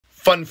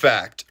Fun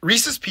fact,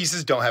 Reese's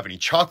Pieces don't have any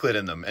chocolate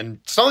in them, and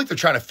it's not like they're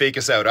trying to fake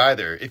us out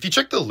either. If you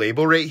check the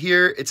label right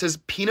here, it says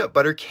peanut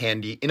butter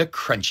candy in a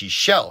crunchy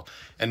shell.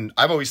 And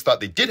I've always thought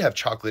they did have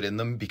chocolate in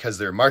them because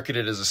they're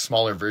marketed as a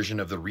smaller version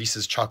of the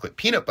Reese's chocolate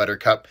peanut butter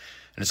cup.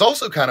 And it's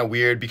also kind of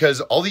weird because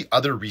all the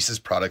other Reese's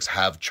products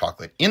have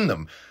chocolate in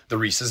them. The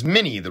Reese's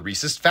Mini, the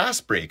Reese's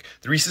Fast Break,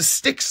 the Reese's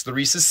Sticks, the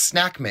Reese's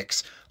Snack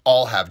Mix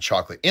all have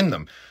chocolate in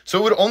them. So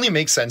it would only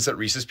make sense that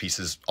Reese's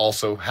Pieces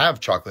also have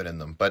chocolate in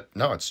them. But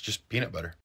no, it's just peanut butter.